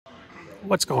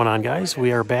What's going on, guys?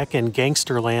 We are back in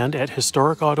Gangsterland at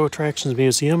Historic Auto Attractions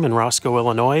Museum in Roscoe,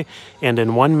 Illinois, and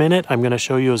in 1 minute I'm going to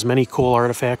show you as many cool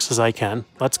artifacts as I can.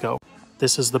 Let's go.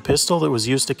 This is the pistol that was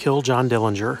used to kill John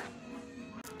Dillinger.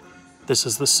 This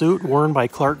is the suit worn by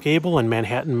Clark Gable in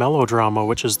Manhattan Melodrama,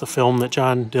 which is the film that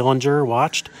John Dillinger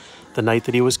watched the night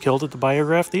that he was killed at the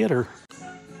Biograph Theater.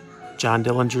 John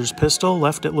Dillinger's pistol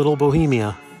left at Little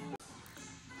Bohemia.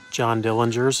 John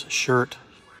Dillinger's shirt.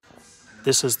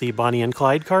 This is the Bonnie and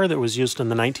Clyde car that was used in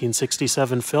the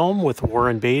 1967 film with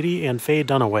Warren Beatty and Faye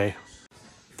Dunaway.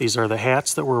 These are the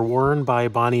hats that were worn by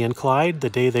Bonnie and Clyde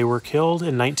the day they were killed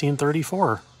in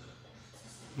 1934.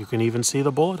 You can even see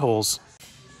the bullet holes.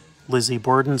 Lizzie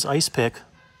Borden's ice pick.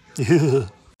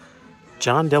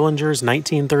 John Dillinger's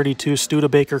 1932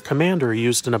 Studebaker Commander,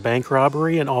 used in a bank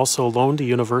robbery and also loaned to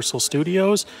Universal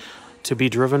Studios to be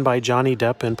driven by Johnny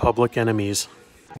Depp in Public Enemies.